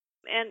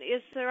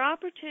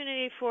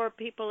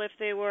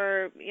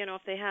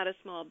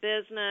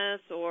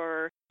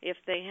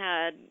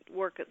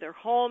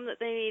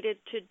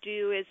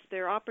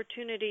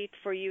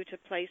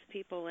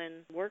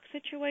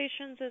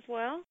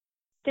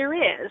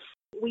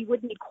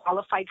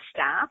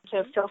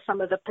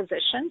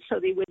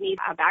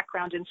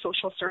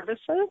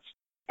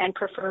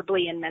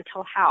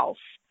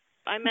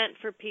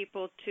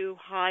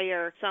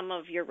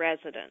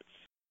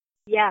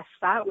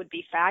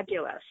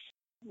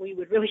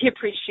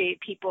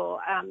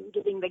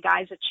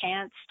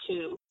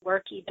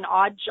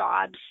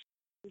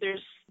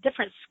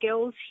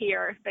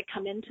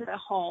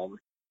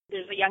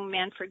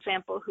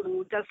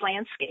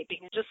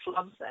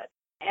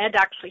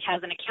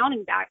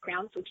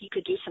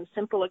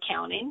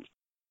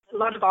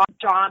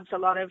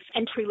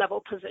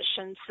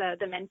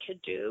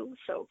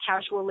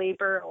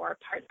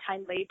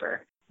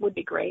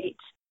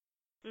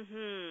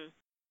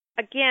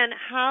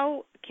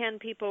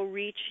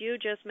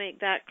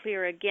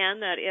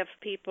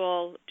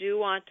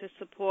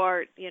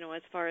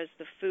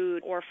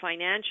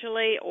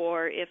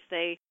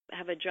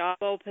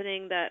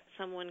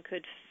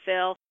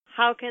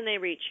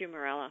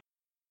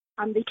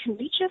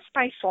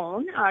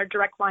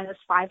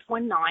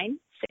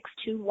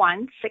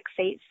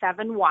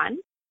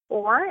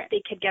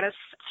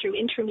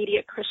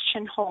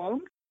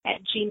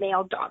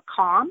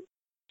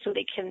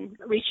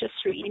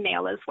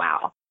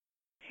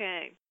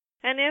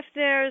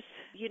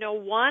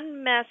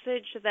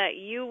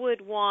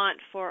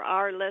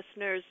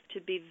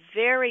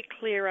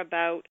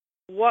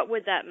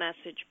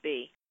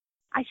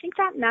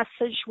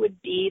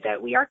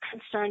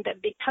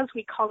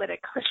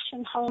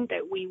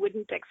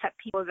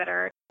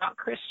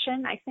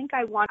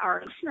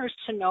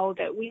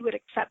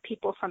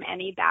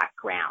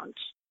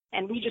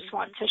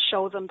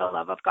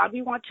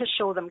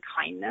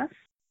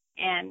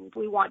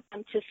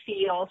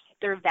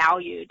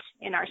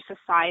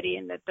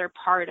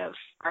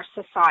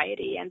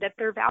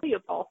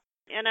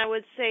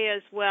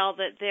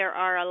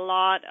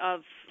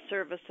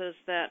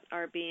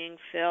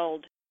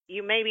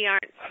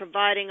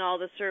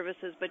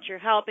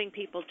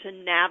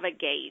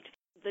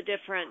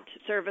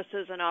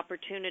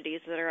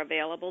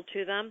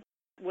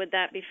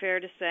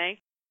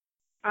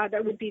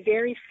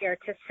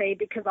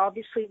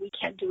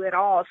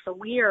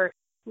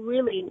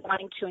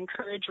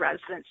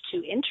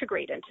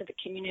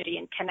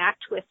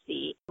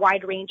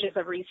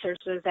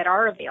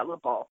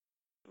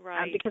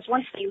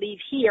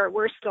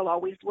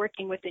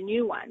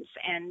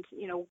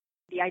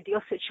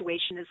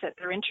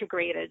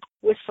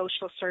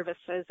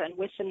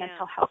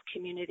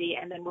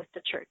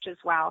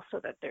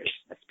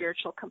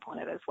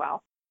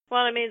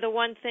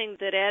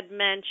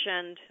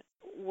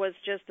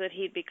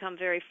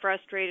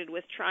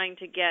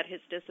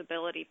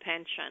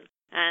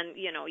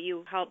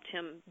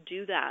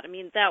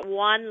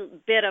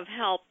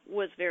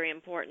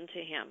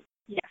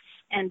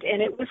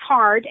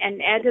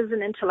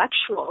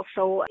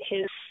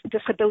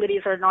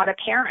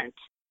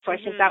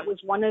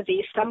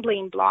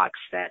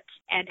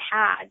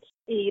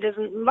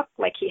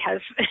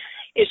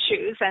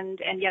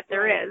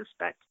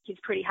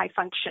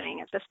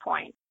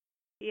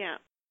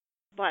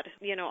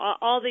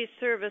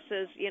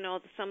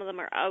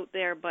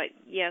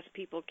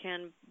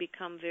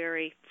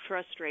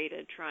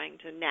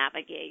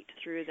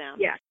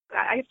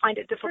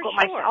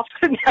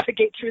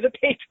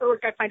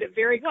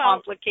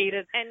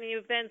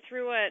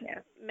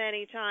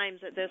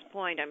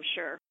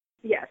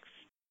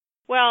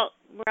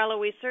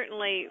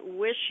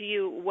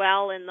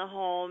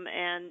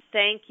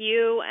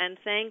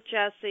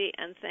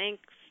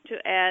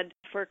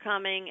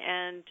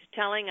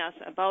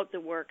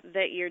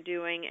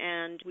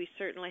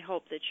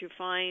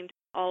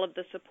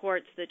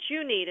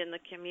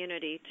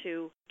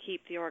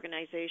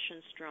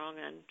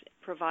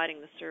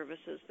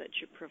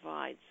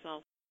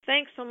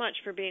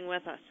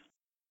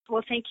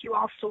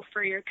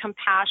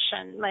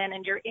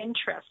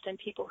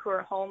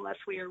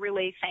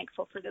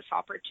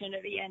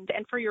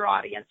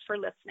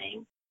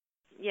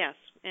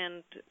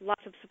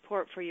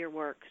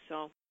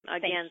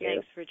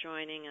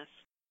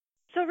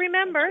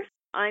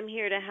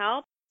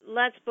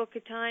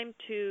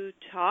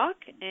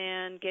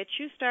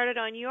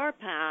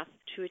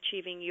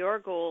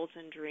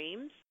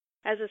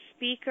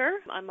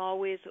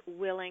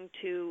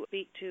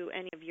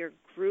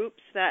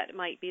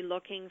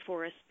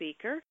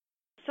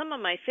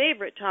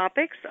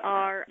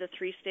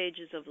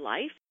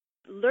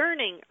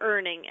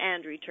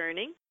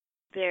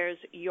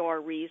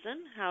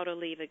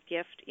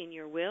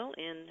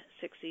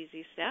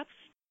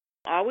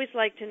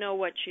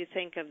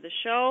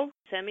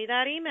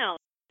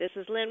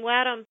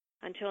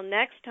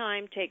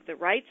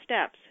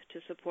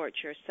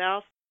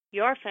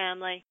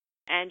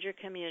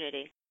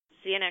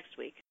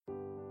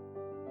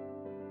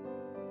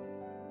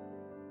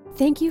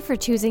 Thank you for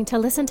choosing to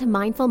listen to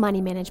Mindful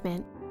Money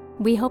Management.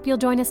 We hope you'll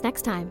join us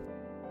next time.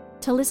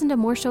 To listen to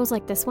more shows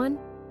like this one,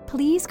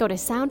 please go to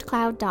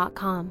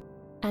soundcloud.com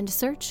and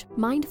search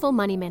Mindful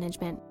Money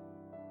Management.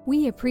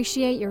 We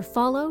appreciate your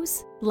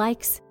follows,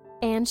 likes,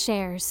 and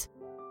shares.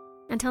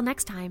 Until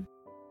next time,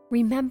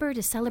 remember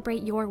to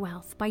celebrate your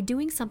wealth by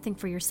doing something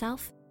for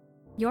yourself,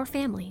 your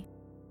family,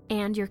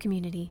 and your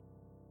community.